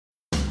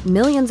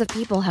Millions of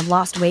people have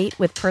lost weight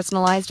with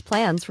personalized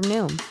plans from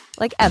Noom.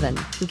 Like Evan,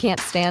 who can't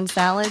stand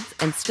salads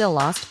and still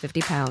lost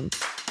 50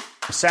 pounds.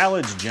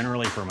 Salads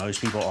generally for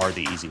most people are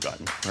the easy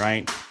button,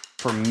 right?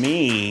 For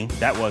me,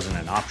 that wasn't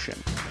an option.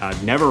 I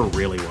never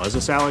really was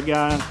a salad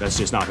guy. That's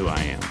just not who I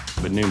am.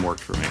 But Noom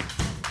worked for me.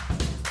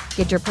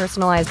 Get your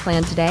personalized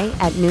plan today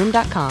at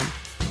Noom.com.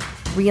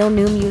 Real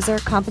Noom user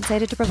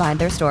compensated to provide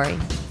their story.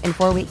 In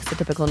 4 weeks, the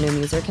typical Noom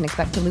user can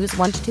expect to lose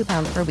 1 to 2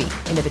 pounds per week.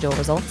 Individual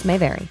results may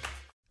vary.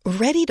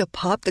 Ready to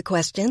pop the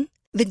question?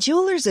 The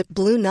jewelers at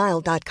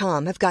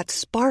BlueNile.com have got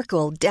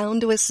sparkle down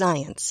to a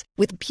science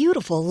with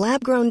beautiful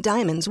lab-grown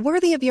diamonds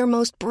worthy of your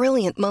most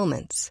brilliant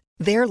moments.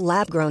 Their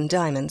lab-grown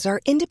diamonds are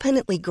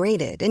independently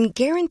graded and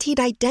guaranteed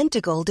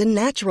identical to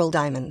natural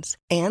diamonds,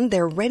 and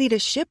they're ready to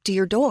ship to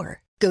your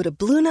door. Go to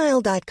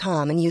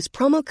BlueNile.com and use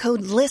promo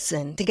code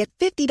LISTEN to get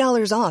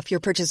 $50 off your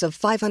purchase of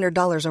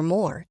 $500 or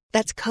more.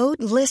 That's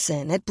code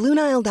LISTEN at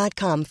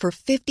BlueNile.com for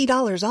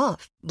 $50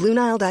 off.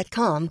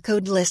 BlueNile.com,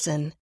 code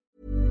LISTEN.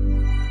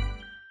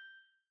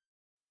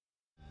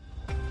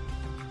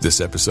 This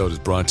episode is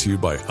brought to you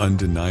by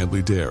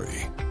Undeniably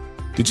Dairy.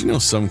 Did you know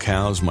some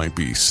cows might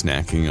be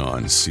snacking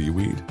on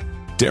seaweed?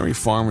 Dairy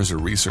farmers are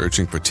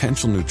researching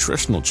potential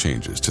nutritional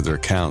changes to their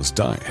cows'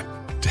 diet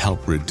to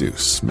help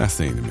reduce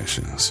methane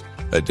emissions.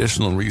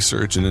 Additional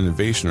research and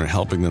innovation are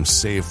helping them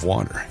save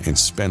water and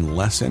spend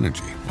less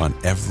energy on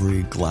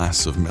every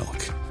glass of milk.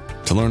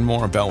 To learn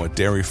more about what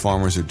dairy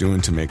farmers are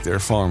doing to make their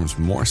farms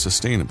more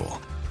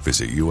sustainable,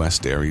 visit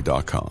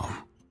usdairy.com.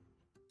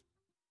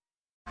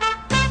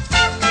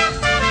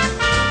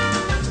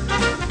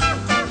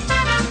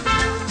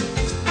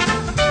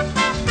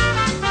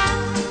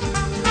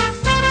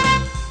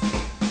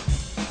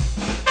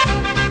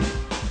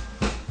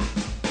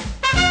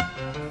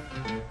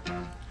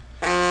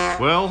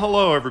 Well,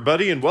 hello,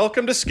 everybody, and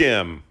welcome to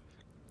SKIM.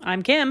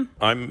 I'm Kim.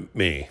 I'm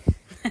me.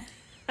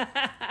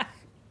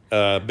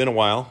 Been a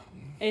while.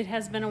 It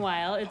has been a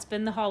while. It's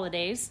been the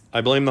holidays.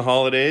 I blame the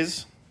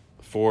holidays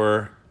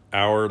for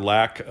our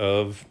lack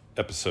of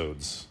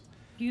episodes.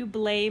 You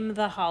blame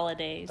the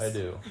holidays. I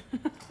do.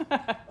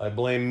 I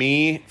blame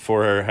me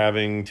for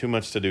having too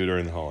much to do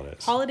during the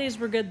holidays. Holidays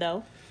were good,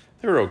 though.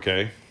 They were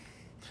okay.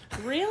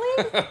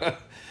 Really?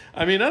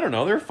 I mean, I don't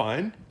know. They're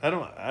fine. I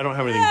don't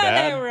have anything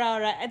bad. They were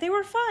all right. They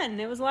were fun.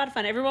 It was a lot of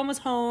fun. Everyone was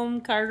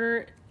home.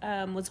 Carter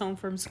was home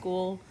from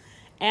school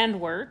and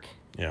work.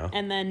 Yeah.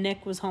 And then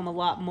Nick was home a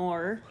lot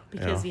more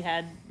because he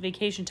had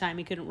vacation time.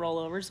 He couldn't roll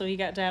over, so he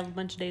got to have a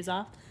bunch of days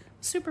off.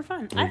 Super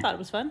fun. I thought it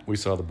was fun. We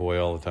saw the boy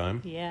all the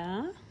time.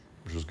 Yeah.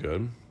 Which was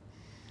good.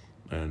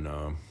 And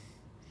I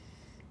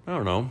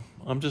don't know.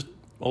 I'm just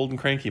old and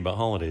cranky about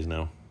holidays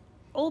now.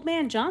 Old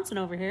man Johnson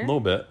over here. A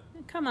little bit.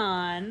 Come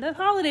on. The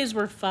holidays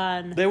were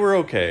fun. They were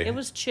okay. It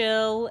was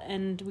chill,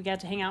 and we got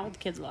to hang out with the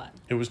kids a lot.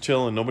 It was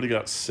chill, and nobody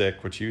got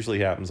sick, which usually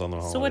happens on the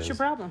holidays. So what's your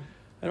problem?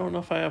 I don't know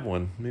if I have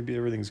one. Maybe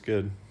everything's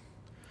good.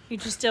 You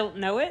just don't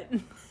know it?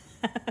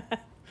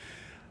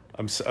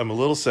 I'm a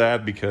little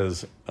sad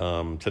because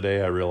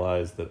today I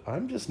realized that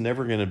I'm just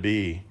never going to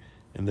be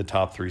in the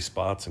top 3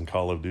 spots in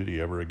Call of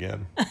Duty ever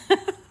again.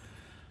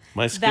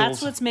 My skills.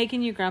 That's what's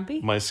making you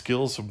grumpy? My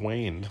skills have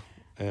waned,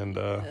 and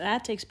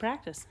that takes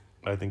practice.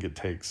 I think it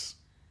takes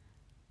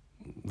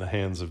the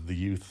hands of the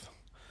youth.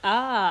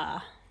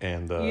 Ah.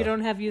 And you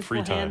don't have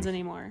youthful hands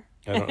anymore.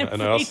 And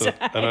I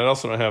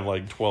also don't have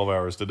like 12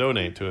 hours to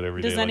donate to it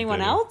every day. Does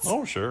anyone else?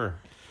 Oh, sure.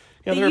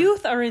 Yeah, the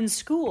youth are in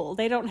school.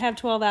 They don't have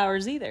 12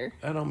 hours either.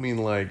 I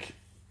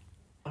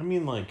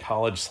mean like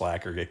college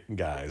slacker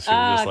guys. Who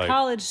are just like,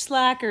 college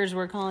slackers,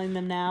 we're calling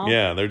them now.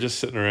 Yeah, they're just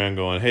sitting around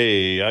going,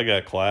 "Hey, I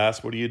got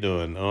class. What are you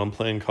doing?" "Oh, I'm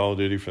playing Call of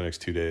Duty for the next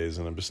 2 days,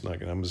 and I'm just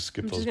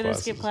skip those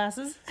classes." Skip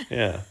classes?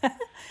 Yeah.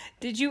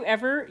 Did you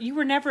ever? You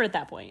were never at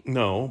that point.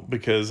 No,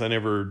 because I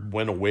never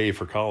went away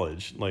for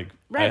college. Like,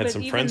 I had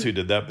some friends who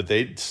did that, but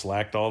they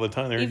slacked all the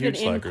time. They were huge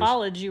slackers. Even in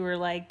college, you were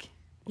like,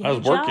 I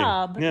was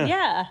working.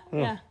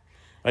 Yeah.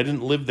 I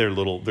didn't live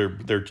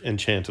their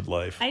enchanted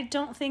life. I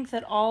don't think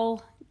that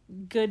all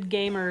good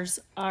gamers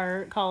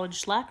are college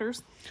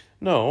slackers.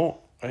 No,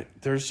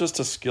 there's just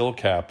a skill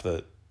cap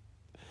that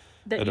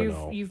I don't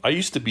know. I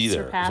used to be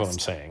there, is what I'm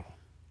saying.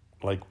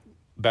 Like,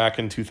 back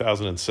in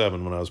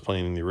 2007 when I was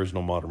playing in the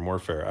original Modern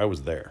Warfare, I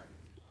was there.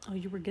 Oh,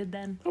 you were good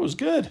then? I was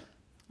good.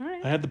 All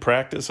right. I had the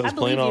practice. I was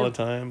playing all the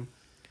time.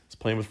 I was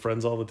playing with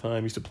friends all the time. I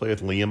used to play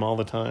with Liam all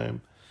the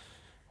time.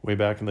 Way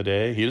back in the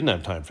day. He didn't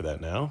have time for that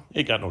now. He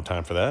ain't got no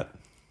time for that.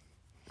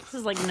 This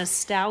is like a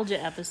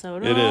nostalgia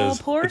episode. It is.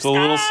 Poor it's a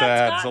little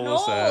sad. It's a little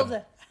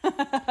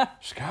sad.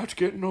 Scout's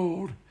getting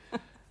old.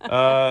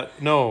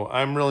 No,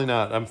 I'm really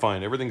not. I'm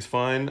fine. Everything's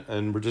fine,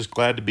 and we're just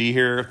glad to be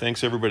here.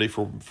 Thanks, everybody,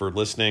 for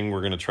listening. We're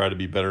going to try to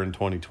be better in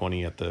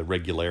 2020 at the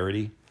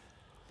regularity.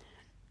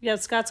 Yeah,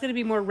 Scott's going to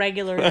be more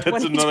regular in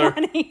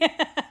 2020.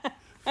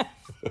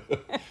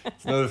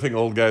 It's another thing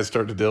old guys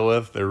start to deal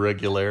with, their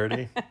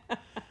regularity.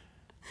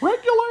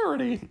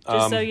 Regularity.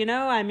 Just so you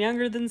know, I'm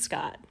younger than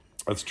Scott.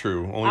 That's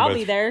true. I'll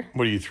be there.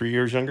 What are you, 3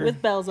 years younger?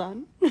 With bells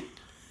on.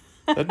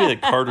 That'd be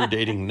like Carter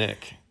dating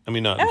Nick. I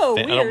mean, I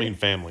don't mean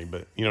family,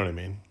 but you know what I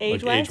mean.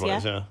 Age-wise,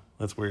 yeah.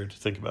 That's weird to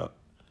think about.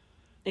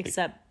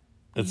 Except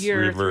it's you're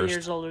reversed. 3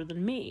 years older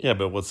than me. Yeah,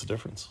 but what's the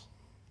difference?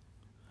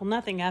 Well,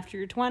 nothing after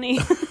you're 20.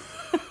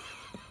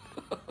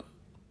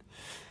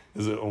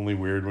 Is it only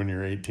weird when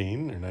you're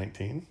 18 or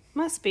 19?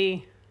 Must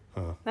be.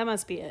 Huh. That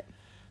must be it.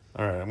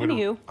 All right, I'm going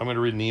to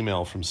read an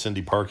email from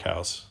Cindy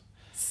Parkhouse.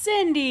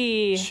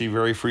 Cindy! She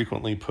very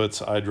frequently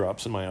puts eye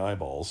drops in my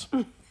eyeballs.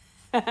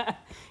 You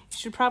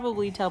should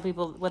probably tell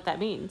people what that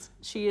means.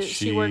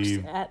 She works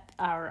at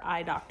our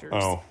eye doctors.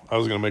 Oh, I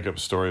was going to make up a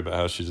story about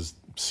how she just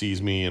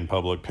sees me in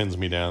public, pins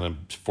me down,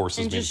 and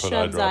forces me to put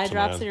eye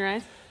drops in your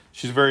eyes.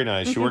 She's very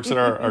nice. She works at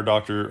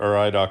our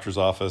eye doctor's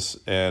office,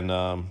 and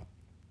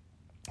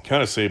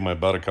kind of saved my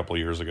butt a couple of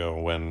years ago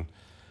when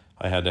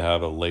I had to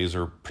have a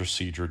laser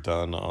procedure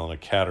done on a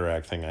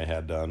cataract thing I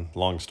had done.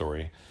 Long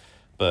story,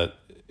 but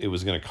it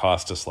was going to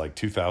cost us like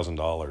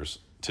 $2,000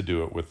 to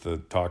do it with the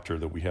doctor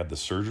that we had the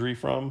surgery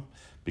from,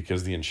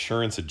 because the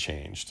insurance had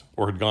changed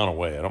or had gone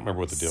away. I don't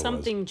remember what the deal was.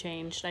 Something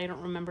changed. I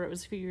don't remember. It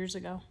was a few years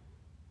ago.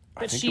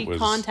 But she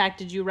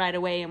contacted you right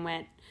away and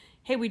went,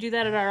 hey, we do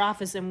that at our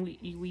office and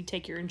we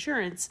take your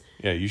insurance.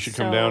 Yeah, you should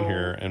come down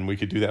here and we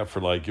could do that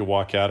for you'll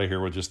walk out of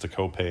here with just a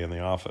copay in the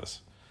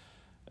office.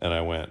 And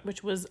I went.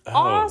 Which was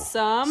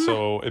awesome.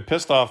 So it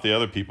pissed off the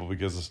other people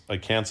because I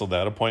canceled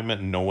that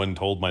appointment and no one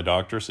told my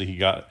doctor. So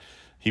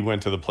he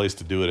went to the place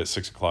to do it at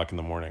 6:00 in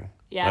the morning.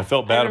 Yeah, and I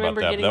felt bad about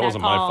that, but that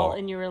wasn't my fault.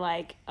 And you were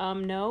like,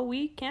 no,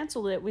 we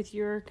canceled it with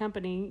your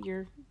company,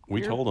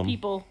 We told them.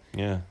 People.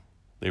 Yeah.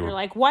 They were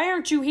like, why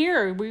aren't you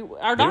here?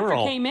 Our doctor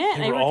came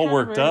in. They were all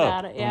worked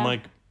up. Yeah. I'm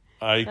like,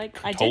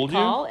 I told did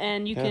call,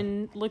 and you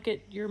can look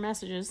at your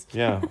messages.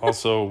 Yeah.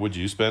 Also, would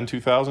you spend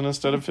 $2,000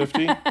 instead of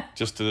 $50?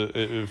 Just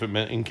if it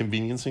meant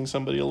inconveniencing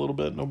somebody a little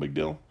bit, no big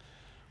deal.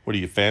 What are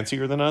you,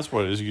 fancier than us?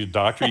 What is you a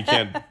doctor? You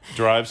can't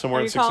drive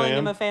somewhere at 6 a.m. Are you calling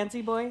him a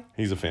fancy boy?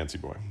 He's a fancy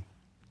boy.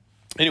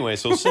 Anyway,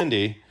 so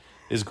Cindy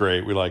is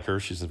great. We like her.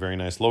 She's a very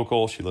nice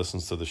local. She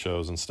listens to the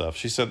shows and stuff.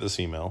 She sent this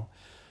email.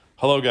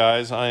 Hello,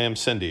 guys. I am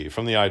Cindy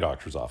from the eye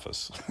doctor's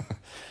office.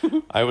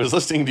 I was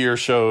listening to your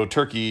show,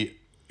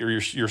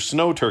 your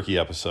snow turkey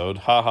episode.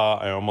 Haha,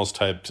 I almost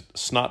typed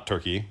snot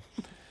turkey.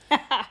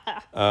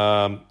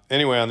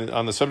 Anyway,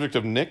 on the subject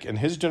of Nick and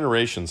his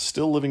generation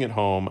still living at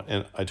home,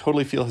 and I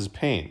totally feel his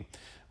pain.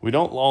 We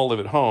don't all live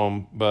at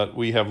home, but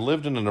we have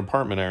lived in an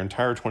apartment our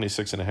entire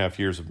 26 and a half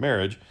years of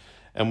marriage,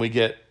 and we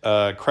get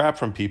crap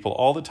from people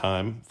all the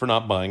time for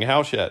not buying a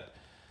house yet.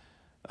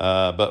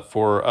 But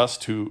for us,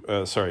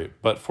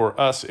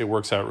 it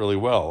works out really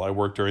well. I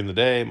work during the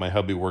day. My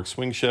hubby works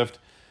swing shift.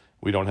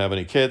 We don't have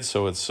any kids,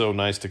 so it's so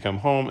nice to come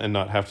home and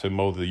not have to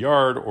mow the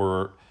yard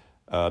or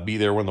be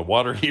there when the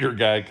water heater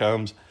guy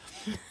comes.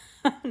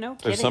 No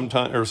kidding.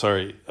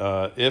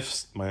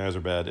 If my eyes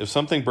are bad, if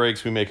something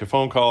breaks, we make a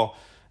phone call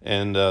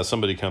and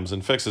somebody comes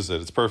and fixes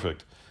it. It's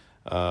perfect.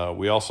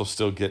 We also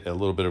still get a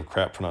little bit of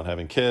crap for not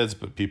having kids,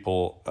 but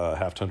people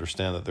have to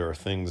understand that there are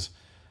things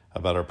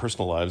about our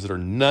personal lives that are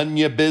none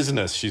your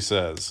business, she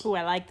says. Ooh,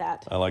 I like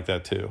that. I like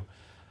that too.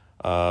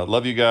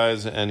 Love you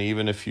guys, and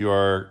even if you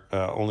aren't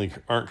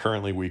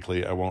currently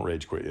weekly, I won't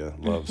rage quit you.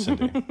 Love,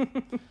 Cindy.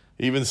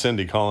 Even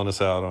Cindy calling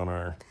us out on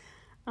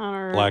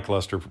our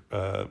lackluster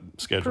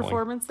scheduling.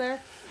 Performance there.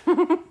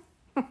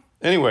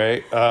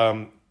 Anyway,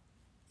 I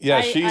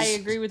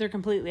agree with her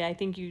completely. I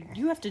think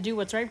you have to do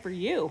what's right for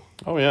you.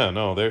 Oh yeah,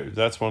 no,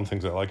 that's one of the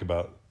things I like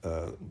about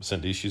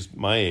Cindy. She's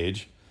my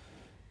age.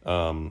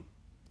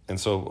 And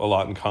so a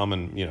lot in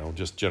common,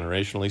 just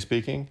generationally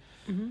speaking.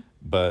 Mm-hmm.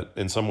 But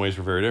in some ways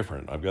we're very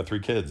different. I've got 3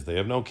 kids. They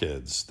have no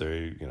kids.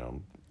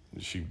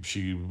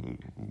 She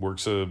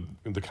works the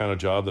kind of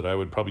job that I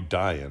would probably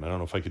die in. I don't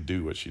know if I could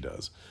do what she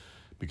does.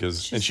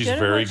 She's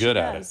very good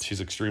at it.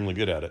 She's extremely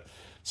good at it.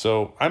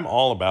 So I'm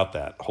all about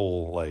that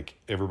whole,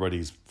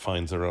 everybody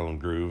finds their own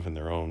groove and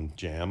their own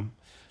jam.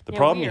 The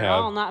problem we're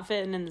all not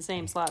fitting in the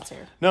same slots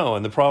here. No,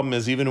 and the problem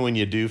is even when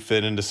you do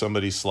fit into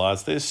somebody's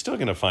slots, they're still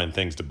going to find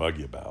things to bug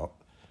you about.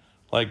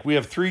 We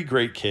have 3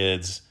 great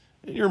kids.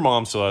 Your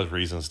mom still has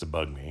reasons to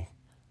bug me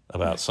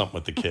about something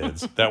with the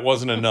kids. That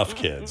wasn't enough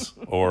kids.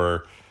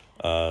 Or,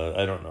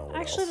 I don't know what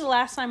Actually, else. The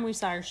last time we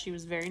saw her, she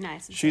was very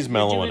nice. She's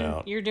mellowing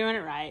out. You're doing it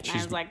right. And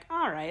I was like,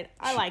 all right,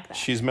 I like that.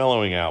 She's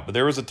mellowing out. But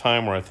there was a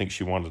time where I think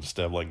she wanted us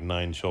to have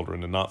 9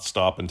 children and not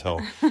stop until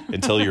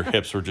your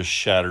hips were just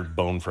shattered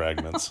bone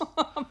fragments.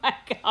 Oh, my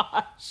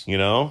gosh.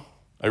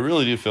 I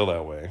really do feel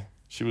that way.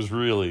 She was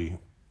really...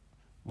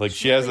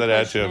 she has that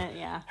attitude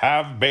of,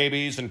 have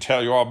babies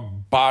until your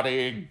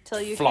body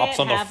flops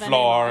on the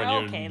floor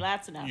and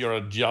that's enough. You're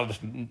a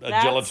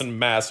gelatin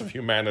mass of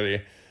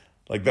humanity.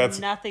 That's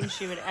nothing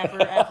she would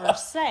ever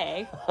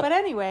say. But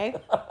anyway.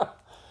 But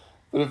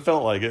it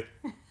felt like it.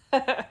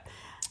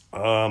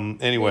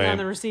 Anyway. Being on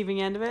the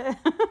receiving end of it.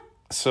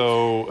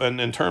 So,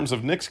 and in terms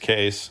of Nick's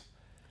case,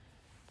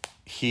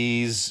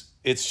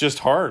 it's just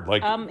hard.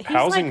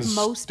 Housing's like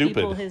most stupid.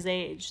 People his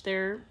age,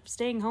 they're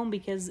staying home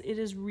because it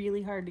is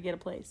really hard to get a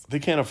place. They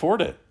can't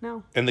afford it.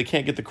 No. And they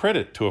can't get the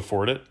credit to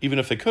afford it, even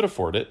if they could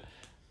afford it.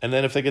 And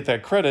then if they get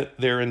that credit,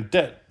 they're in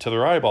debt to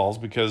their eyeballs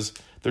because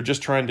They're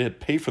just trying to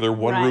pay for their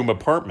one-room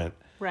apartment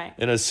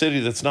in a city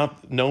that's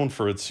not known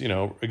for its,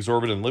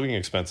 exorbitant living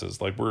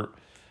expenses. Like we're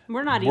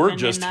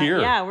just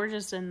here. Yeah, we're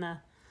just in the.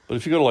 But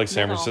if you go to like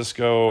San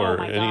Francisco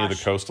or any of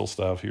the coastal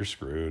stuff, you're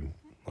screwed.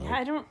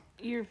 Like,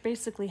 you're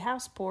basically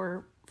house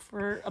poor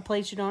for a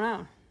place you don't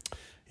own.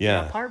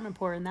 Yeah. You're apartment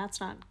poor, and that's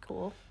not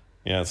cool.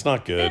 Yeah, it's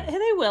not good.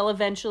 They will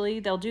eventually.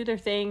 They'll do their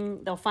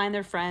thing. They'll find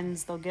their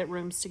friends. They'll get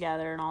rooms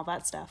together and all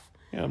that stuff.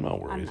 Yeah, I'm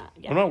not worried.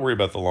 I'm not worried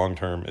about the long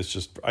term. It's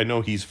just, I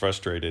know he's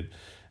frustrated.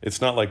 It's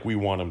not like we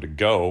want him to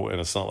go,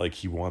 and it's not like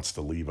he wants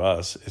to leave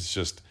us. It's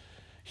just,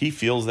 he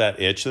feels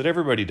that itch that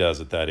everybody does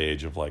at that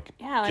age of like,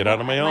 get out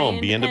of my own,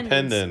 be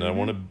independent. I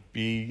want to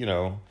be,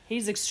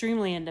 He's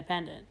extremely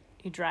independent.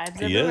 He drives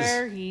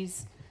everywhere.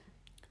 He's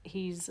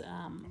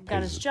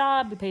got his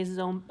job. He pays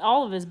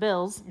all of his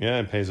bills.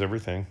 Yeah, he pays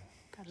everything.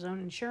 Got his own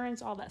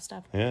insurance, all that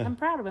stuff. Yeah. I'm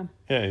proud of him.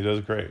 Yeah, he does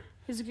great.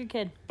 He's a good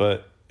kid.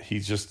 But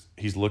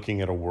he's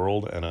looking at a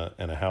world and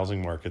a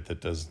housing market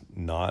that is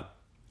not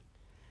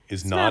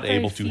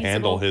able to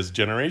handle his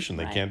generation.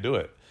 They can't do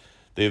it.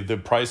 The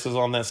prices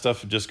on that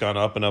stuff have just gone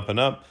up and up and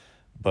up.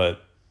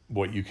 But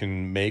what you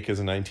can make as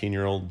a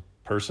 19-year-old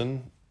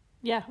person,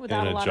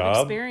 without a lot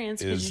of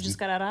experience because you just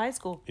got out of high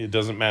school, it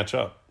doesn't match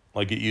up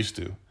like it used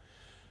to.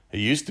 It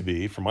used to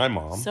be for my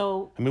mom.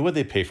 So I mean, what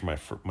did they pay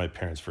for my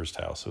parents' first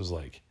house? It was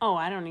like,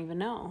 I don't even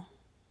know.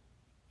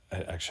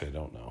 I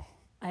don't know.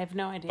 I have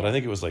no idea. But I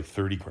think it was like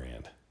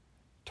 $30,000,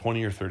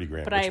 $20,000 or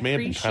 $30,000, but which may have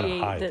been kind of high.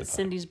 I appreciate that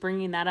Cindy's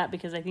bringing that up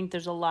because I think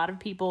there's a lot of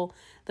people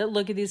that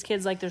look at these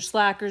kids like they're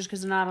slackers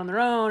because they're not on their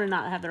own and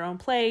not have their own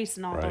place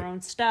and all their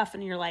own stuff.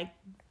 And you're like,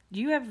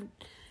 you have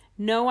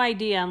no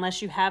idea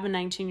unless you have a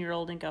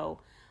 19-year-old and go,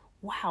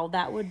 wow,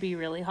 that would be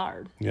really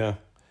hard. Yeah,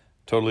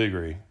 totally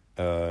agree.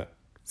 So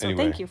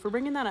anyway. Thank you for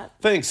bringing that up.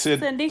 Thanks,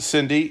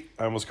 Cindy.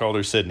 I almost called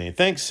her Sydney.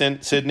 Thanks,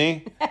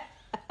 Sydney,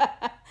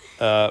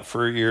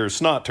 for your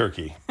snot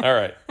turkey. All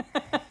right.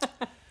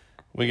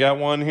 We got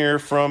one here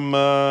from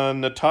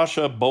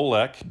Natasha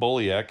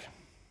Boliek.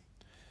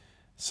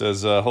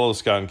 Says, hello,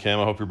 Scott and Kim.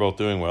 I hope you're both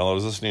doing well. I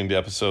was listening to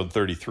episode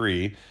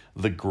 33,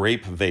 The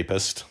Grape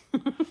Vapist.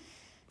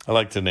 I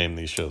like to name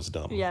these shows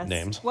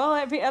names. Well,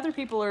 other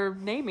people are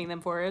naming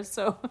them for us,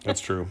 so.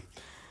 That's true.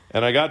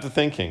 And I got to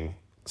thinking,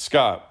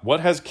 Scott, what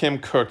has Kim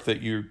cooked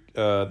that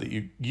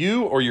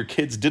you or your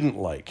kids didn't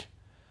like?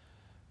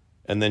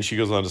 And then she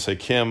goes on to say,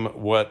 Kim,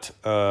 what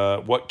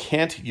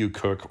can't you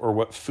cook, or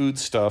what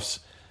foodstuffs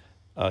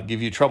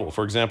give you trouble?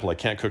 For example, I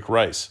can't cook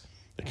rice.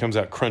 It comes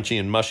out crunchy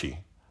and mushy.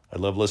 I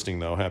love listening,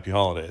 though. Happy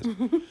holidays.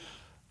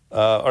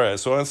 All right,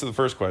 so I'll answer the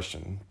first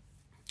question.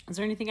 Is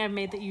there anything I've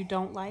made that you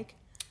don't like?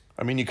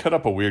 I mean, you cut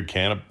up a weird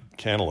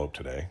cantaloupe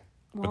today,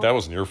 but that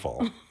wasn't your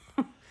fault.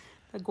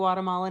 The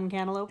Guatemalan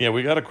cantaloupe? Yeah,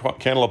 we got a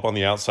cantaloupe on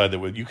the outside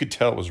that you could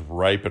tell it was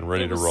ripe and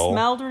ready to roll. It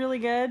smelled really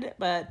good,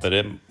 but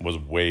it was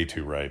way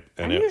too ripe.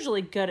 And I'm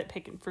usually good at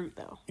picking fruit,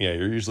 though. Yeah,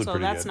 you're usually pretty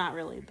good. So that's not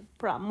really the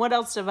problem. What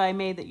else have I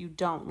made that you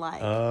don't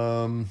like?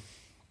 I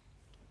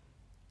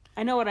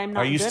know what I'm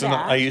not good at.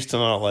 I used to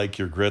not like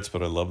your grits,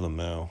 but I love them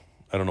now.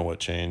 I don't know what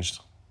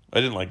changed. I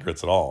didn't like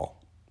grits at all.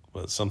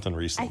 But something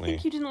recently. I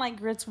think you didn't like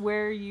grits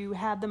where you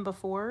had them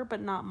before,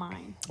 but not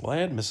mine. Well, I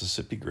had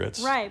Mississippi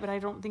grits. Right, but I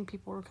don't think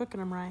people were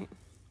cooking them right.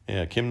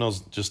 Yeah, Kim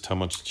knows just how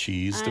much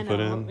cheese to put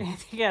in.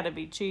 You got to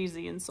be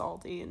cheesy and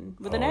salty and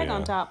with an egg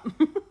on top.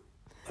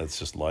 That's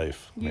just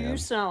life, man. You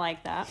used to not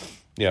like that.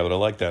 Yeah, but I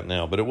like that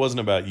now. But it wasn't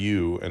about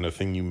you and a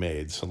thing you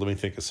made. So let me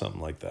think of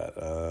something like that.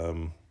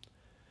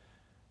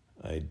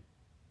 I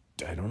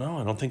don't know.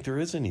 I don't think there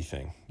is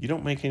anything. You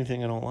don't make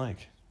anything I don't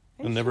like.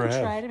 I never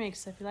have. Try to make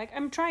stuff you like.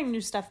 I'm trying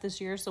new stuff this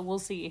year, so we'll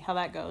see how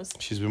that goes.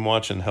 She's been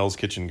watching Hell's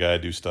Kitchen guy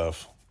do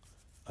stuff.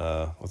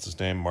 What's his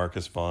name?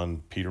 Marcus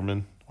von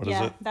Peterman. What is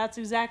it? Yeah, that's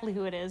exactly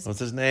who it is. What's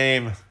his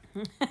name?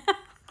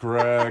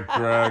 Greg.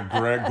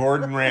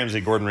 Gordon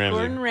Ramsay.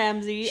 Gordon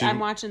Ramsay. I'm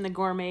watching the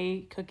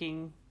gourmet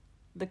cooking,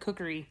 the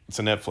cookery. It's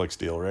a Netflix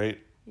deal, right?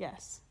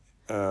 Yes.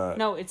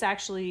 No, it's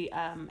actually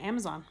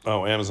Amazon.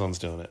 Oh, Amazon's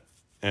doing it.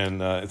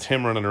 And it's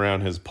him running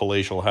around his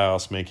palatial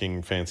house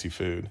making fancy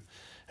food.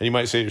 And you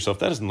might say to yourself,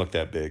 that doesn't look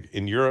that big.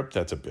 In Europe,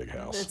 that's a big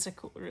house. It's a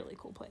really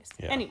cool place.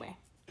 Yeah. Anyway.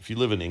 If you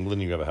live in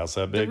England, you have a house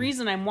that big. The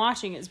reason I'm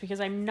watching it is because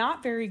I'm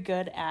not very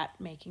good at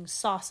making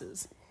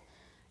sauces.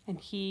 And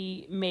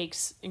he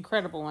makes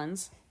incredible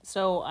ones.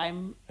 So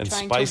I'm trying to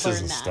learn that. And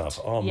spices and stuff.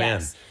 Oh,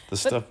 yes. Man.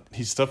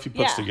 The stuff he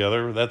puts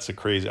together, that's a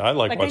crazy... I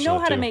like watching it, too. I know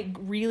how to make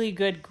really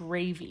good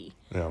gravy.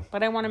 Yeah.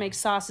 But I want to make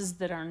sauces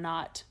that are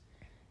not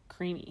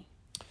creamy.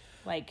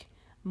 Like,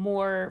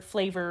 more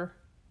flavor...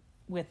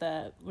 with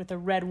a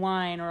red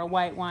wine or a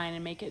white wine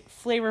and make it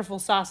flavorful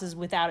sauces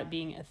without it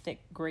being a thick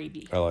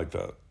gravy. I like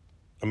that.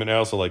 I mean, I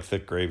also like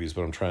thick gravies,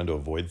 but I'm trying to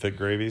avoid thick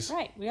gravies.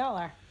 Right, we all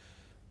are.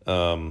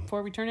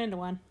 Before we turn into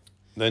one.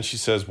 Then she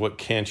says, what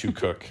can't you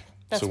cook?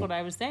 That's what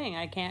I was saying.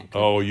 I can't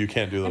cook. Oh, you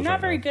can't do those. I'm not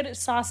very good at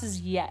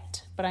sauces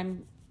yet, but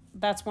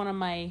that's one of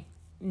my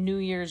New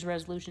Year's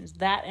resolutions.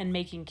 That and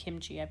making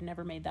kimchi. I've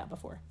never made that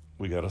before.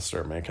 We got to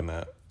start making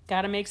that.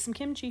 Got to make some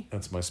kimchi.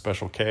 That's my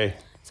special K.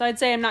 So I'd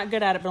say I'm not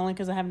good at it, but only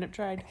because I haven't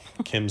tried.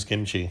 Kim's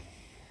kimchi.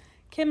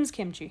 Kim's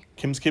Kimchi.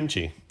 Kim's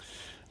Kimchi.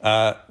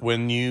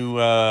 When you,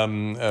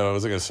 what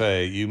was I going to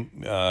say? You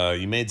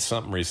made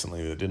something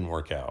recently that didn't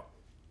work out,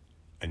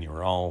 and you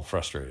were all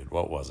frustrated.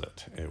 What was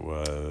it? It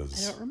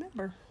was... I don't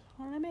remember.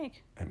 What did I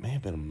make? It may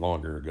have been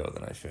longer ago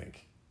than I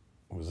think.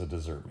 It was a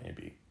dessert,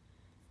 maybe.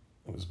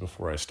 It was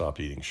before I stopped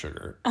eating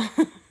sugar.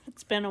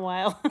 It's been a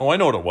while. Oh, I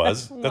know what it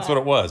was. That's what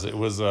it was. It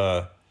was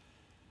a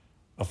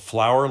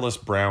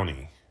flourless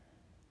brownie.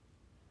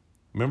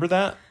 Remember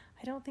that?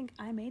 I don't think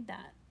I made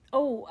that.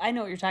 Oh, I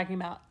know what you're talking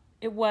about.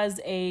 It was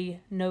a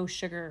no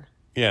sugar.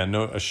 Yeah,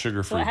 a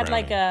sugar-free brownie. So it had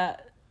like a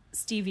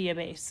stevia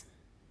base.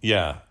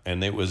 Yeah,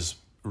 and it was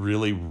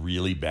really,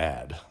 really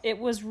bad. It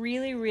was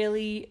really,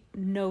 really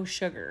no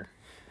sugar.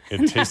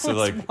 It tasted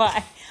like...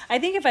 Why? I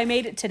think if I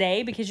made it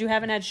today, because you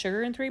haven't had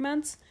sugar in 3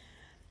 months,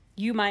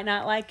 you might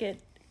not like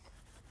it.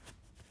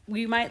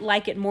 You might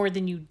like it more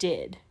than you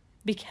did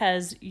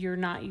because you're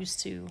not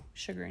used to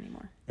sugar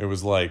anymore. It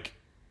was like...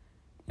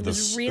 It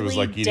was really it was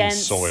like eating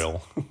dense,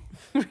 soil.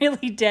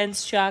 Really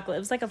dense chocolate. It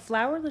was like a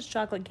flourless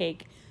chocolate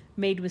cake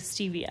made with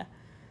stevia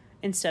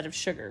instead of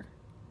sugar.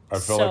 I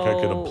felt like I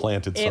could have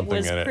planted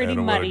something in it and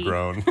it would have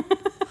grown.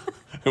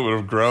 It would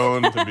have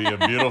grown to be a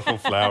beautiful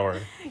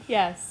flower.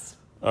 Yes.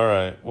 All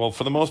right. Well,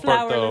 for the most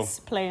part, though,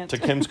 plant. to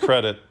Kim's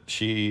credit,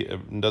 she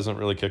doesn't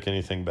really cook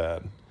anything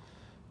bad.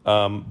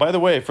 By the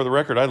way, for the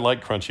record, I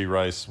like crunchy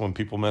rice when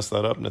people mess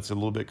that up and it's a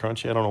little bit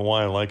crunchy. I don't know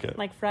why I like it.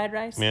 Like fried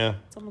rice? Yeah.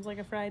 It's almost like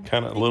a fried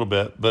kind of a little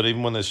bit, but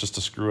even when it's just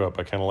a screw up,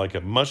 I kind of like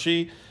it.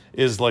 Mushy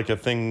is like a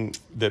thing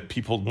that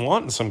people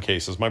want in some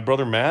cases. My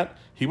brother Matt,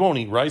 he won't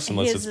eat rice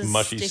unless it's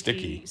mushy,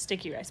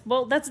 sticky rice.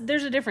 Well,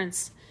 there's a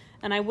difference.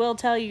 And I will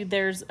tell you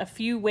there's a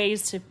few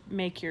ways to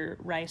make your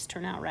rice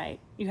turn out right.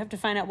 You have to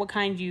find out what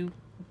kind you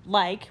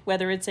like,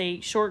 whether it's a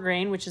short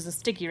grain, which is a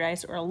sticky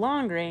rice, or a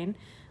long grain,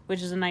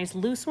 which is a nice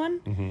loose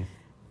one. Mm-hmm.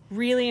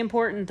 Really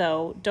important,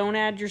 though, don't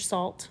add your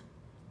salt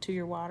to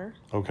your water.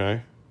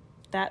 Okay.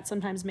 That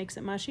sometimes makes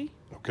it mushy.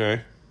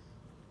 Okay.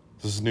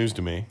 This is news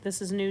to me.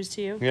 This is news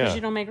to you? Yeah. Because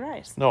you don't make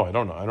rice. No, I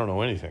don't know. I don't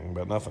know anything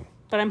about nothing.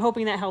 But I'm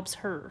hoping that helps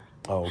her.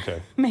 Oh,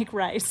 okay. Make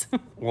rice.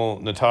 Well,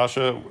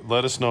 Natasha,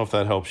 let us know if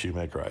that helps you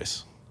make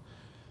rice.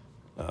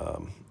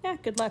 Yeah,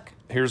 good luck.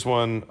 Here's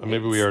one.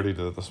 Maybe we already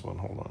did this one.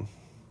 Hold on.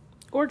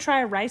 Or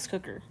try a rice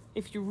cooker.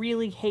 If you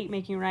really hate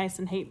making rice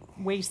and hate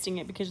wasting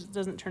it because it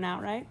doesn't turn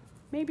out right,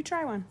 maybe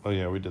try one. Oh,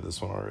 yeah, we did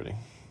this one already.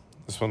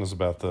 This one is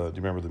about do you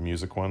remember the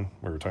music one?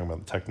 We were talking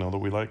about the techno that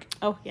we like.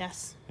 Oh,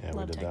 yes. Yeah,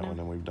 we did techno. That one,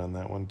 and we've done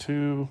that one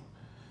too.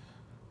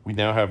 We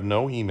now have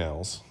no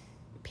emails.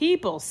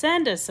 People,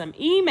 send us some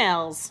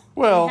emails.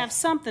 Well, we have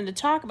something to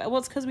talk about. Well,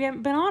 it's because we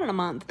haven't been on in a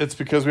month. It's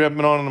because we haven't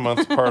been on in a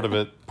month. Part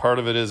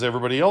of it is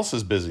everybody else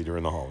is busy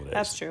during the holidays.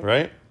 That's true.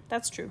 Right?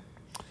 That's true.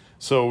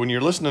 So when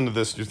you're listening to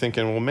this, you're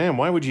thinking, well, man,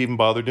 why would you even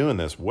bother doing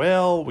this?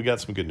 Well, we got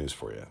some good news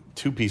for you.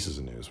 2 pieces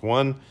of news.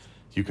 One,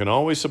 you can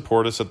always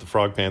support us at the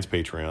Frog Pants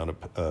Patreon,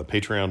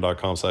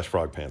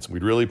 patreon.com/frogpants.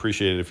 We'd really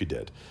appreciate it if you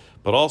did.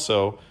 But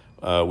also,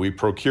 we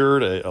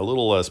procured a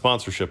little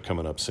sponsorship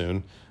coming up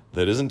soon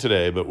that isn't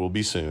today, but will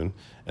be soon.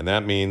 And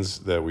that means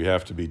that we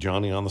have to be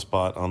Johnny on the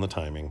spot on the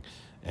timing.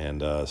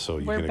 And so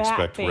you can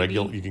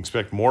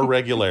expect more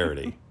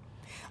regularity.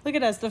 Look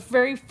at us. The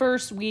very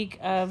first week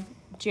of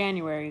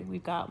January, we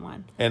got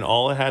one. And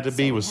all it had to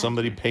be was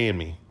somebody paying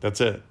me. That's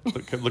it.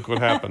 Look what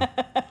happened.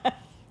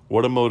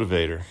 What a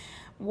motivator.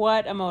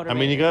 What a motivator. I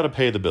mean, you got to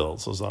pay the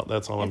bills.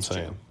 That's all I'm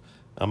saying. True.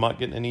 I'm not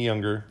getting any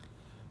younger.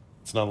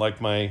 It's not like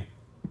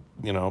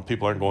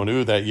people aren't going,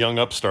 ooh, that young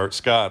upstart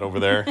Scott over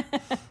there.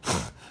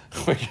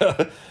 we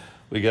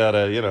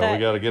gotta get it where we can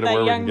get it.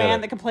 That young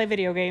man that can play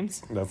video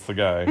games. That's the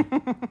guy.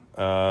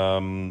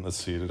 Let's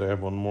see. Did I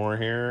have one more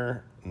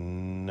here?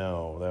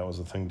 No, that was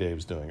the thing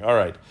Dave's doing. All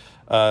right.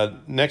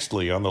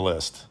 Nextly on the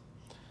list.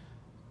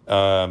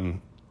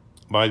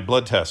 My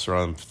blood tests are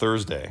on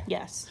Thursday.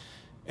 Yes.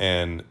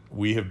 And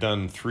we have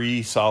done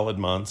 3 solid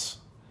months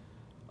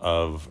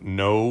of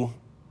no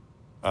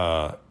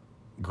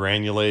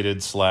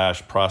granulated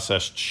 /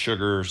 processed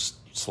sugars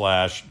 /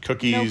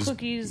 cookies, no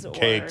cookies,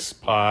 cakes,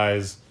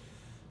 pies,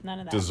 none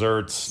of that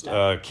desserts,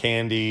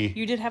 candy.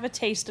 You did have a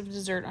taste of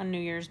dessert on New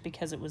Year's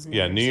because it was New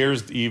Year's. Yeah, New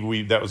Year's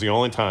Eve, that was the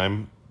only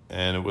time,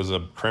 and it was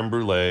a creme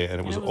brulee, and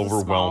it was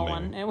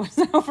overwhelming. It was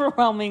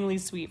overwhelmingly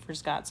sweet for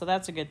Scott, so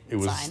that's a good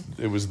sign.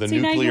 It was the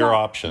nuclear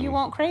option. You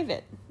won't crave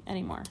it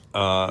anymore.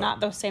 Not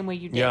the same way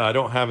you did. Yeah, I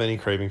don't have any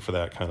craving for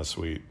that kind of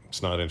sweet.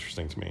 It's not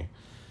interesting to me.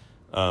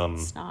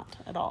 It's not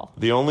at all.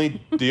 The only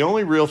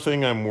real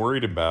thing I'm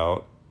worried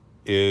about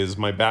is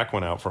my back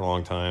went out for a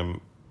long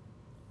time.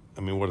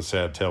 I mean, what a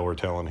sad tale we're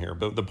telling here.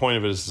 But the point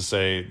of it is to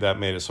say that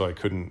made it so I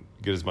couldn't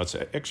get as much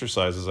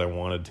exercise as I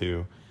wanted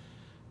to.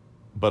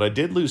 But I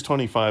did lose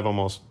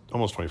almost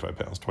 25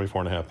 pounds,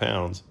 24.5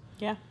 pounds.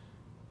 Yeah.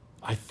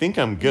 I think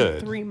I'm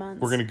good. 3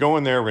 months. We're going to go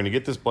in there. We're going to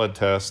get this blood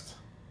test.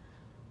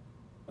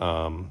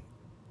 I'm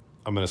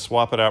going to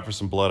swap it out for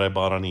some blood I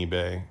bought on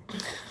eBay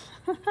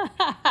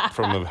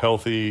from a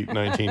healthy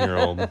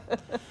 19-year-old.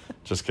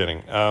 Just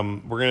kidding.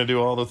 We're going to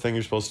do all the things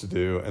you're supposed to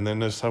do, and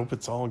then just hope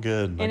it's all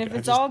good. And if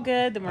it's all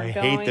good, then we're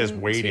going hate this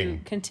waiting.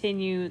 to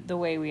continue the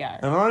way we are.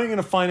 And I'm not even going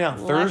to find out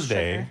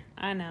Thursday. Sugar.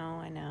 I know.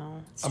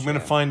 I'm going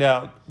to find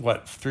out,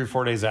 3 or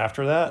 4 days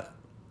after that?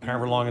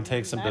 However long it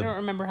takes them I don't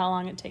remember how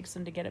long it takes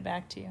them to get it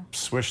back to you.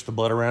 Swish the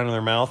blood around in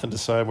their mouth and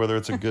decide whether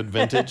it's a good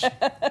vintage.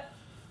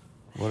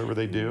 Whatever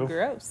they do.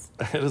 Gross.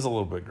 It is a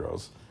little bit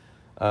gross.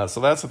 So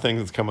that's the thing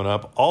that's coming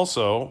up.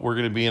 Also, we're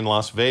going to be in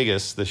Las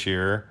Vegas this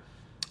year.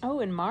 Oh,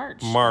 in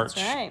March. That's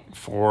right.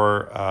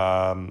 For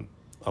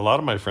a lot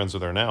of my friends are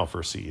there now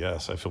for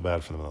CES. I feel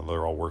bad for them.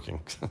 They're all working.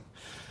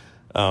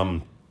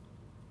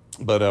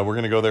 But we're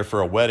going to go there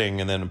for a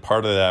wedding, and then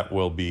part of that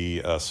will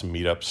be some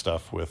meetup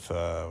stuff with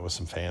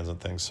some fans and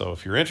things. So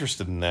if you're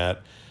interested in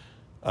that,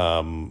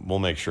 we'll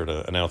make sure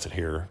to announce it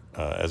here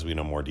as we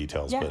know more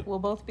details. Yeah, we'll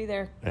both be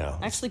there. Yeah.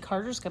 Actually,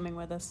 Carter's coming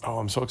with us. Oh,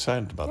 I'm so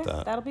excited about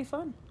that. That'll be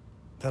fun.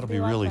 That'll be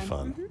really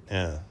fun. Mm-hmm.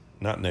 Yeah.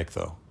 Not Nick,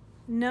 though.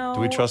 No.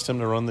 Do we trust him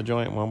to run the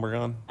joint when we're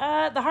gone?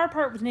 The hard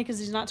part with Nick is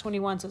he's not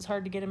 21, so it's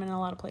hard to get him in a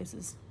lot of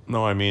places.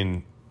 No, I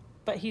mean...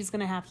 But he's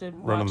going to have to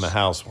run in the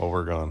house while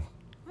we're gone.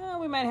 Well,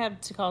 we might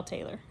have to call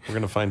Taylor. We're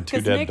going to find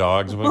 2 dead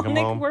dogs when we come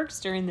home. Nick works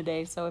during the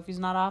day, so if he's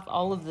not off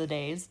all of the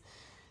days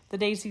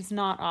he's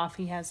not off,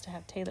 he has to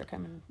have Taylor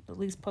come and at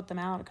least put them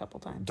out a couple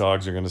times.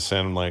 Dogs are going to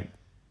send,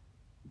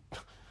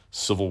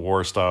 Civil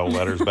War style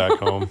letters back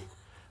home.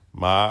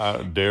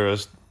 My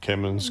dearest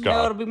Kim and Scott.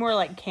 No, it'll be more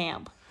like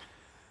camp.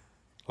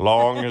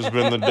 Long has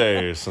been the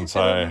day since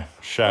I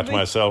shat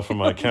myself in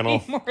my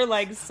kennel. More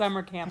like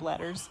summer camp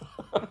letters.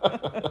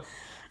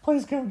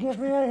 Please come get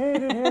me. I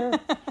hate it here.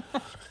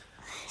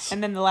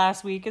 And then the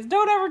last week is,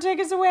 don't ever take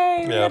us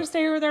away. We got to stay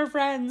here with our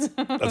friends.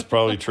 That's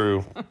probably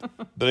true.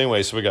 But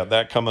anyway, so we got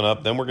that coming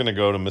up. Then we're going to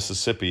go to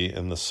Mississippi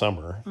in the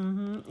summer.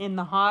 Mm-hmm. In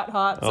the hot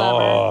summer.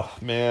 Oh,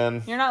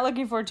 man. You're not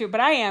looking forward to it,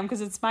 but I am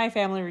because it's my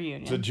family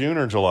reunion. Is it June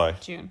or July?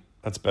 June.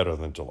 That's better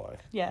than July.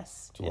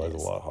 Yes. July's a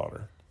lot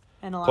hotter.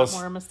 And a lot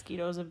more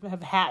mosquitoes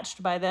have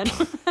hatched by then.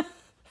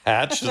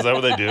 Hatched? Is that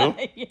what they do?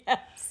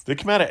 Yes. They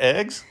come out of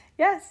eggs?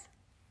 Yes.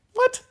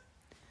 What?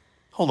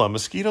 Hold on.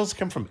 Mosquitoes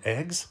come from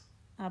eggs?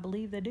 I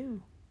believe they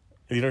do.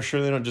 You're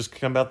sure they don't just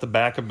come out the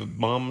back of a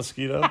mom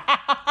mosquito?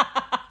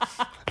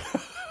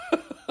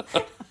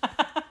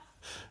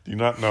 Do you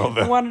not know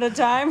that? One at a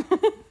time?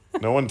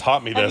 No one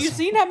taught me this. Have you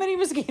seen how many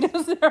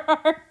mosquitoes there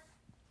are?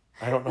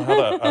 I don't know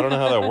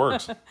how that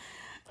works.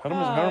 How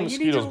are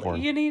mosquitoes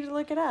born? You need to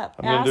look it up.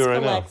 I'm going to do it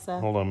right Alexa. now.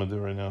 Hold on, I'm going to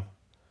do it right now.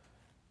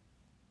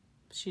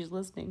 She's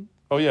listening.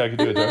 Oh, yeah, I could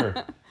do it to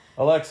her.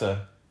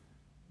 Alexa,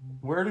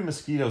 where do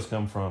mosquitoes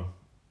come from?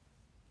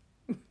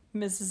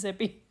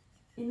 Mississippi.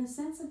 In the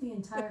sense of the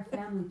entire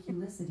family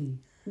Culicity,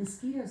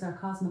 mosquitoes are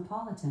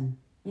cosmopolitan,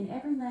 in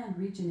every land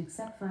region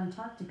except for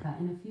Antarctica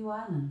and a few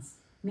islands,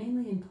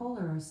 mainly in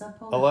polar or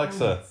subpolar Alexa,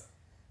 climates.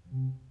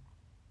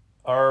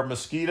 Are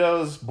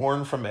mosquitoes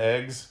born from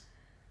eggs?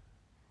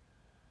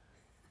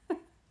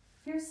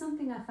 Here's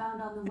something I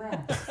found on the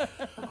web.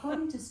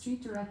 According to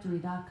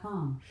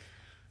streetdirectory.com,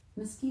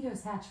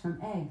 mosquitoes hatch from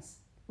eggs,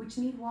 which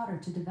need water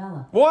to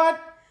develop. What?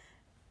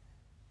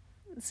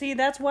 See,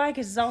 that's why,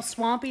 because it's all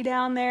swampy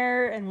down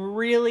there and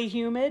really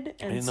humid.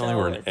 And I didn't know they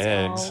were in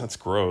eggs. That's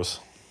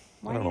gross.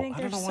 Why do you think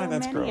there's so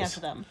many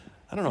of them?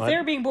 I don't know. If they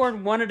were being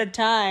born one at a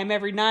time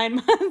every 9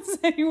 months,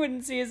 you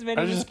wouldn't see as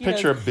many mosquitoes. I just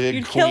picture a big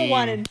You'd queen. kill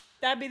one and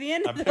that'd be the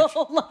end of the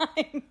whole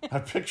line. I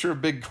picture a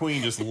big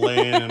queen just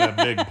laying in a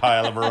big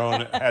pile of her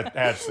own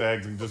hatched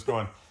eggs and just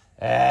going,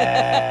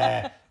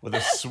 with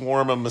a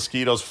swarm of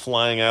mosquitoes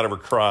flying out of her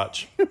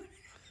crotch.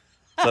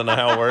 Is that not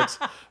how it works?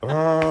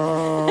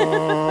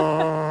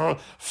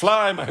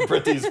 Fly, my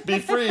pretties, be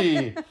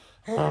free.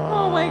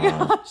 Oh my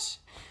gosh.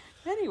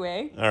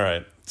 Anyway. All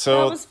right.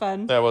 So that was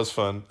fun. That was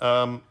fun.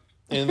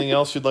 Anything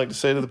else you'd like to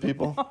say to the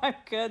people? Oh, I'm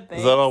good,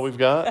 thanks. Is that all we've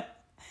got?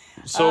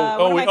 So,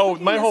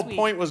 my whole week?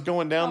 point was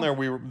going down there.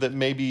 That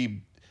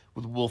maybe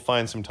we'll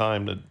find some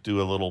time to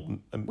do a little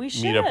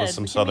meet up with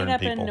some Southern meet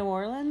up people in New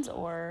Orleans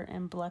or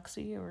in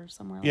Biloxi or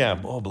somewhere. Yeah,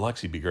 like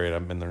Biloxi'd be great. I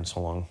haven't been there in so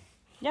long.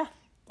 Yeah.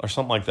 Or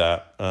something like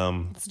that.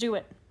 Let's do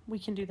it. We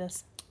can do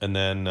this. And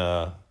then...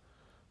 so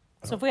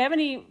if we have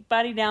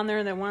anybody down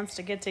there that wants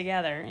to get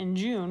together in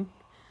June,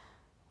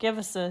 give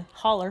us a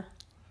holler.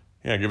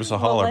 Yeah, give us a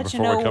holler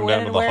before we come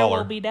down to the where holler.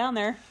 We'll be down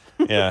there.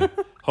 Yeah.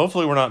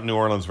 Hopefully we're not in New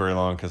Orleans very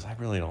long because I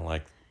really don't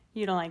like...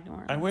 You don't like New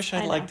Orleans. I wish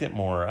I liked it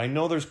more. I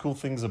know there's cool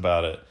things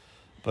about it,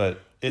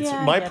 but it's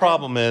Yeah, my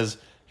problem is,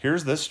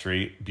 here's this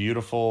street,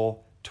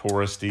 beautiful...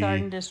 touristy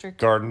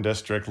garden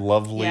district,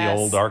 lovely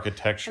old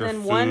architecture, and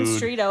then food. one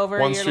street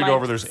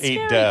over there's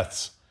 8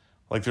 deaths.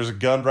 Like there's a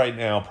gun right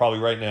now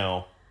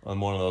on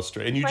one of those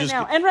streets, and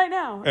right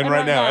now.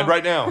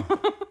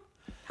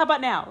 How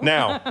about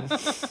now?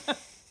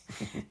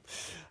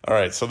 All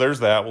right, so there's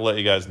that. We'll let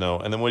you guys know.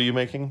 And then what are you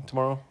making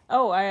tomorrow?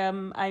 Oh,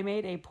 I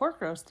made a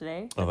pork roast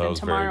today. Oh, but that was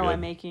tomorrow very good.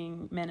 I'm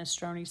making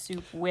minestrone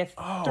soup with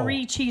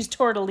 3 cheese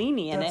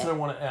tortellini in it. That's what I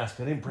want to ask.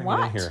 I didn't bring it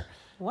in here.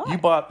 What? You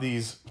bought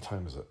these. What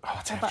time is it? Oh,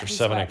 it's after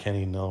 7. I can't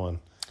eat another one.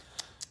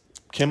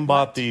 Kim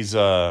bought these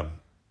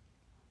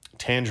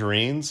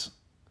tangerines.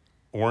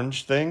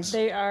 orange things?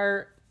 They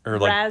are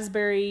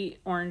raspberry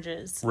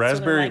oranges.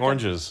 Raspberry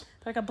oranges.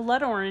 They're like a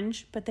blood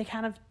orange, but they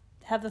kind of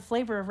have the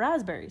flavor of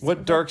raspberries.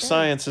 What dark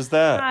science is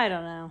that? I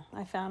don't know.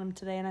 I found them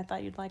today, and I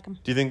thought you'd like them.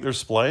 Do you think they're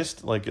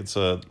spliced? Like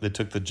they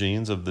took the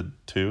genes of the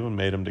two and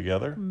made them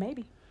together?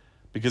 Maybe.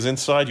 Because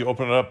inside, you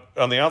open it up.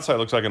 On the outside, it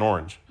looks like an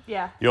orange.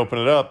 Yeah. You open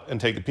it up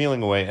and take the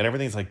peeling away, and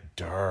everything's like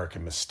dark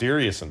and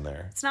mysterious in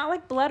there. It's not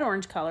like blood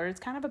orange color. It's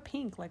kind of a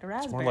pink, like a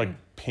raspberry. It's more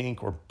like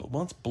pink or,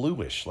 well, it's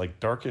bluish,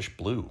 like darkish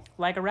blue.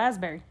 Like a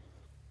raspberry.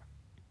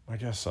 I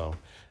guess so.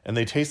 And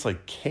they taste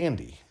like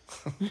candy.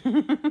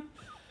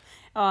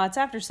 Oh, it's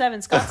after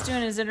 7. Scott's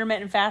doing his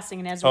intermittent fasting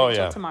and has to wait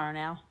till tomorrow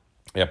now.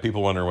 Yeah,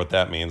 people wonder what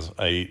that means.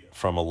 I eat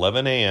from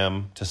 11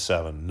 a.m. to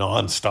 7,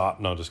 nonstop.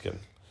 No, just kidding.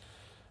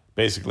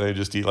 Basically, I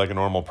just eat like a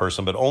normal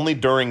person, but only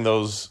during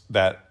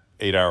that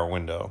 8-hour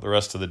window. The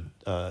rest of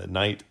the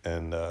night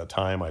and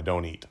time, I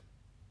don't eat.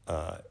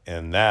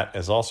 And that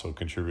has also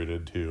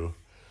contributed to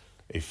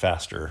a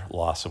faster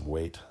loss of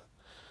weight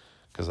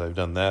because I've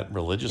done that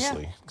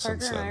religiously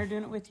since then. Parker and I are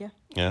doing it with you.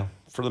 Yeah,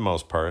 for the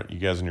most part. You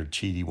guys and your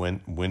cheaty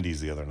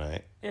Wendy's the other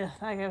night. Yeah,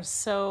 I have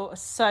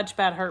such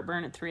bad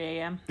heartburn at 3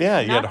 a.m. Yeah,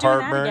 you had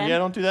heartburn. Yeah,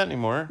 don't do that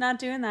anymore. Not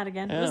doing that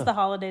again. Yeah. It was the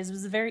holidays. It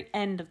was the very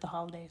end of the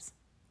holidays.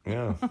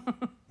 Yeah.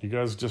 You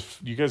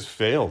guys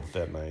failed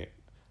that night.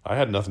 I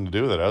had nothing to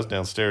do with it. I was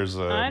downstairs.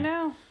 I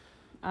know.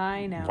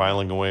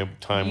 Whiling away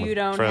time with friends. You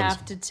don't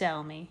have to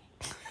tell me.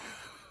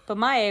 But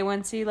my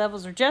A1C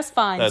levels are just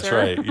fine, That's sir.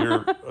 right.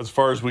 You're, as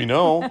far as we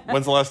know,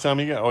 when's the last time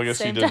you got? Oh, I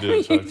guess you did do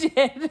it. You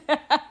did.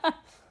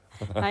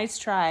 Nice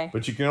try.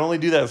 But you can only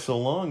do that so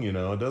long,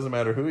 It doesn't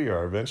matter who you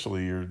are.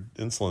 Eventually, your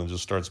insulin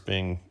just starts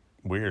being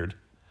weird.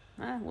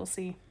 We'll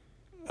see.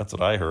 That's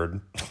what I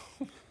heard.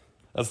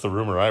 That's the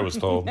rumor I was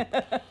told.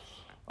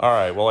 All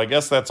right. Well, I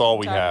guess that's all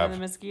we have. The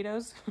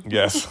mosquitoes?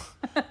 Yes.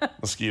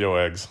 Mosquito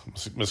eggs.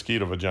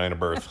 Mosquito vagina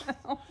birth.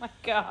 Oh, my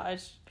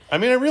gosh. I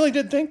mean, I really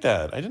did think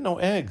that. I didn't know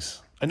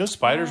eggs. I knew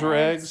spiders were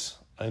eggs.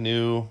 I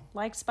knew...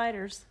 Like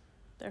spiders.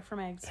 They're from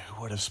eggs.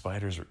 What if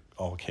spiders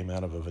all came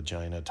out of a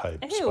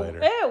vagina-type Ew, spider?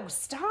 Ew,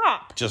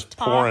 stop. Just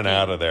pouring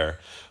out of there.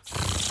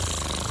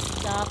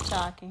 Stop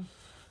talking.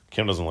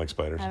 Kim doesn't like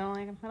spiders. I don't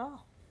like them at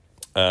all.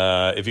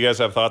 If you guys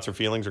have thoughts or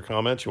feelings or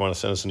comments, you want to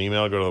send us an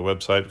email, go to the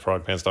website,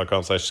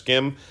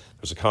 frogpants.com/skim.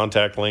 There's a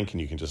contact link, and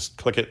you can just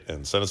click it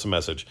and send us a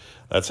message.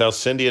 That's how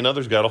Cindy and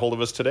others got a hold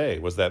of us today,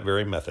 was that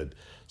very method.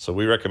 So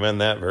we recommend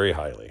that very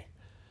highly.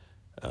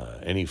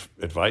 Any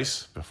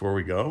advice before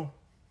we go?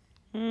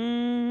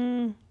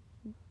 Don't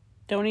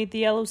eat the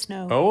yellow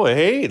snow. Oh,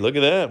 hey, look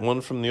at that.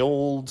 One from the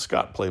old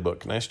Scott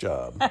playbook. Nice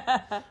job.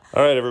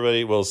 All right,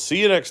 everybody. We'll see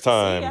you next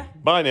time.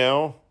 Bye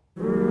now.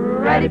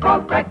 Ready for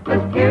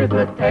breakfast, here's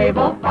the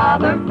table.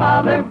 Father,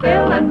 Mother,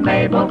 Bill, and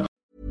Mabel.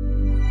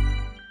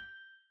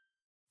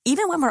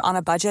 Even when we're on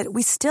a budget,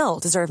 we still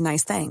deserve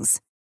nice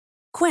things.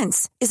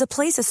 Quince is a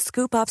place to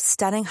scoop up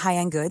stunning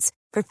high-end goods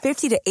for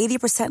 50 to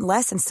 80%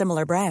 less than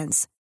similar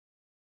brands.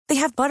 They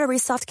have buttery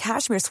soft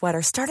cashmere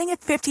sweaters starting at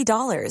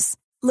 $50,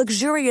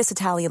 luxurious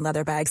Italian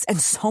leather bags,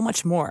 and so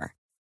much more.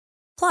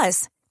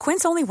 Plus,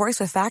 Quince only works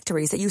with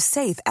factories that use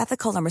safe,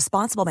 ethical, and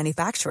responsible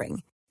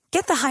manufacturing.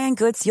 Get the high-end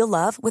goods you'll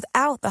love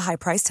without the high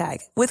price tag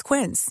with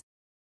Quince.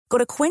 Go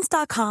to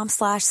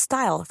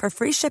quince.com/style for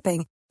free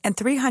shipping and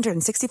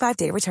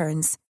 365-day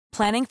returns.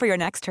 Planning for your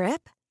next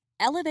trip?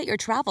 Elevate your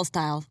travel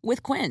style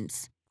with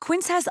Quince.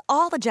 Quince has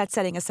all the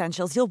jet-setting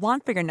essentials you'll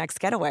want for your next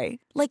getaway,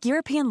 like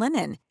European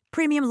linen,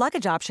 premium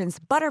luggage options,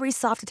 buttery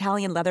soft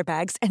Italian leather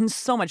bags, and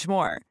so much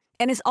more.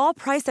 And is all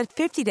priced at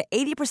 50 to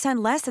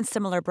 80% less than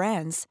similar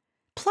brands.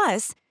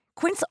 Plus,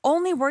 Quince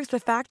only works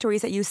with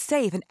factories that use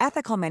safe and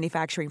ethical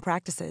manufacturing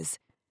practices.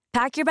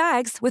 Pack your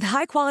bags with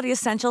high-quality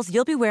essentials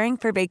you'll be wearing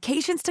for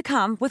vacations to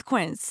come with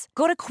Quince.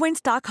 Go to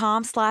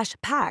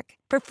quince.com/pack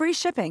for free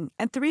shipping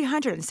and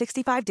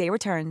 365-day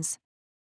returns.